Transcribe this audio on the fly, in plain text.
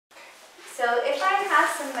So if I have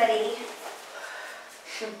somebody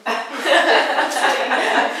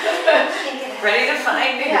ready to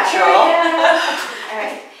find yeah, neutral. All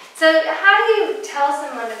right. So how do you tell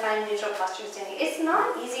someone to find neutral posture standing? It's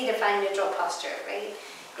not easy to find neutral posture, right?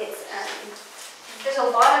 It's there's a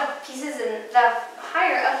lot of pieces, and the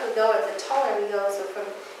higher up we go, or the taller we go. So from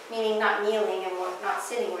meaning not kneeling and we're not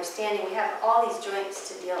sitting, we're standing. We have all these joints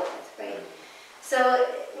to deal with, right? So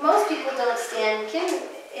most people don't stand. Kim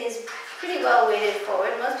is pretty well weighted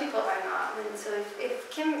forward. Most people are not. And so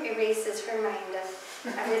if Kim erases her mind of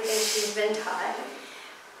everything she's been taught,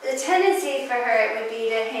 the tendency for her would be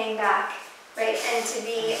to hang back, right, and to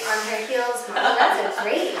be on her heels more. Well, that's a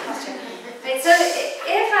great posture. Right, so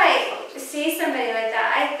if I see somebody like that,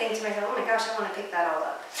 I think to myself, oh my gosh, I want to pick that all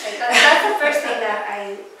up. Like that's the first thing that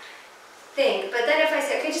I think. But then if I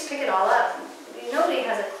say, okay, just pick it all up, nobody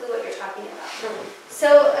has a clue what you're talking about.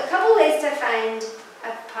 So a couple ways to find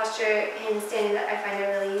a posture in standing that I find are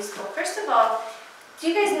really useful. First of all, do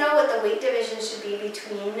you guys know what the weight division should be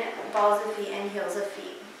between balls of feet and heels of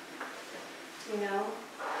feet? Do you know?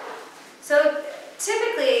 So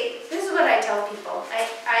typically, this is what I tell people.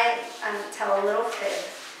 I tell a little fib.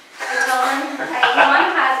 I tell them you want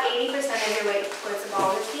to have 80% of your weight towards the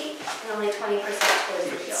balls of feet and only 20% towards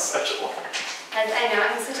the heel. Such a liar. I know,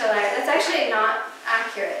 I'm such a liar. That's actually not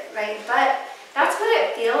accurate, right? But that's what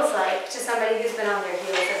it feels like to somebody who's been on their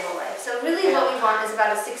heels their whole life. So really what we want is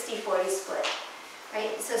about a 60-40 split,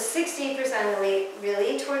 right? So 60% of the weight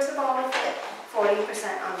really towards the ball of the foot, 40%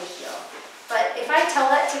 on the heel. But if I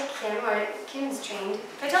tell that to Kim, or Kim's trained,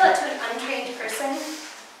 if I tell that to an untrained person,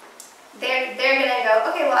 they're gonna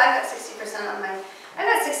go, okay, well I've got 60% on my,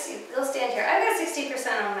 they'll stand here, I've got 60%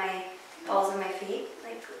 on my balls of my feet.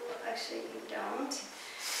 Like, actually you don't.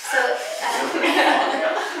 So,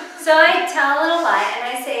 so I tell a little lie and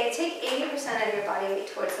I say, take 80% of your body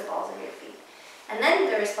weight towards the balls of your feet. And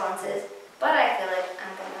then the response is, but I feel like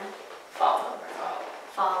I'm gonna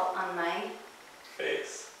fall on my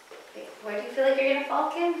face. Where do you feel like you're gonna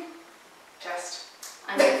fall, Kim? Just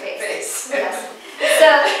On your face. face. Yes. So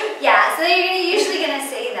yeah, so you're usually gonna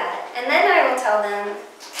say that, and then I will tell them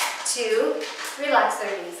to relax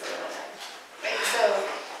their knees a little bit. Right. So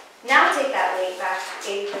now take that weight back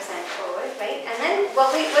 80% forward, right? And then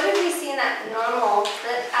what did we see in that normal?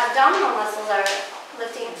 The abdominal muscles are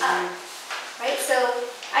lifting up, right? So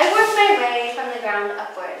I work my way from the ground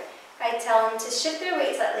upward. I tell them to shift their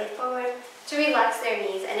weight slightly forward, to relax their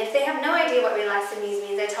knees. And if they have no idea what relax the knees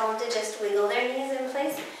means, I tell them to just wiggle their knees in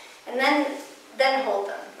place and then hold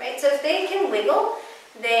them, right? So if they can wiggle,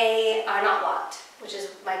 they are not locked, which is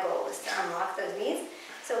my goal, is to unlock those knees.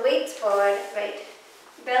 So weights forward, right?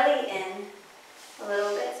 Belly in a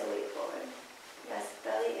little bit, so weight forward. Yes,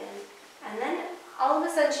 belly in. And then all of a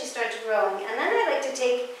sudden she starts growing. And then I like to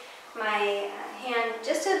take my hand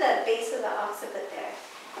just to the base of the occiput there.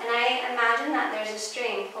 And I imagine that there's a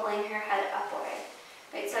string pulling her head upward,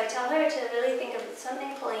 right? So I tell her to really think of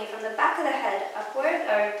something pulling you from the back of the head upward,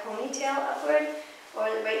 or ponytail upward, or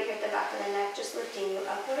right here at the back of the neck, just lifting you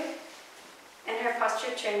upward. And her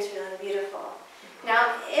posture turns really beautiful.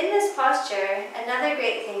 Now, in this posture, another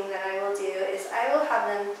great thing that I will do is I will have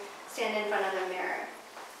them stand in front of a mirror.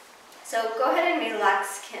 So go ahead and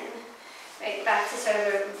relax Kim, right? Back to sort of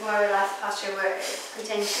a more relaxed posture where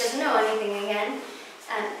pretend she doesn't know anything again.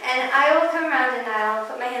 And I will come around and I'll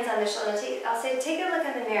put my hands on their shoulder. I'll say, take a look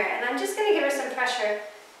in the mirror. And I'm just going to give her some pressure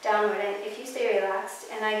downward. And if you stay relaxed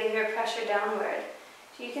and I give her pressure downward,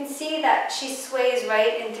 you can see that she sways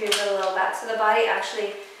right in through the low back. So the body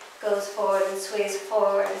actually goes forward and sways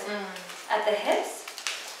forward at the hips.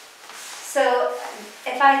 So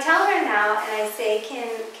if I tell her now and I say,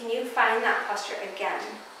 can you find that posture again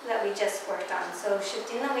that we just worked on? So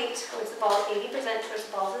shifting the weight towards the ball, 80% towards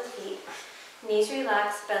the balls of the feet. Knees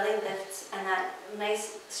relax, belly lifts, and that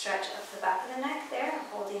nice stretch up the back of the neck there,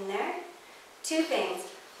 holding there. Two things.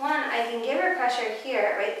 One, I can give her pressure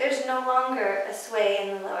here, right? There's no longer a sway in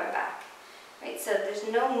the lower back, right? So there's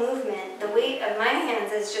no movement. The weight of my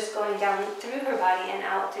hands is just going down through her body and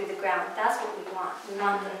out through the ground. That's what we want. We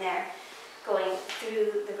want them there, going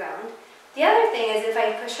through the ground. The other thing is if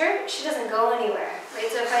I push her, she doesn't go anywhere, right?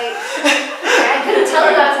 So if I couldn't tell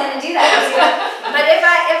her I was going to do that. But if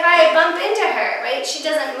I bump into her, right, she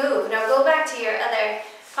doesn't move. Now go back to your other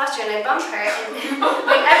posture and I bump her and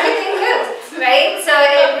like everything moves, right? So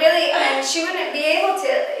it really, and she wouldn't be able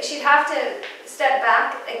to, she'd have to step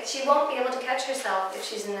back. Like she won't be able to catch herself if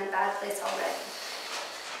she's in a bad place already.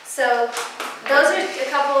 So those are a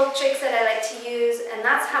couple tricks that I like to use, and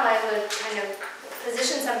that's how I would kind of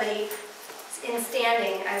position somebody in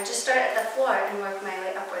standing, I would just start at the floor and work my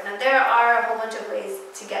way upward. Now there are a whole bunch of ways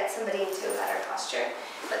to get somebody into a better posture,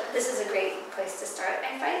 but this is a great place to start,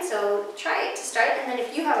 I find. So try it to start, and then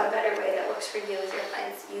if you have a better way that works for you with your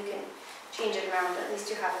clients, you can change it around, but at least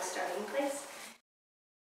you have a starting place.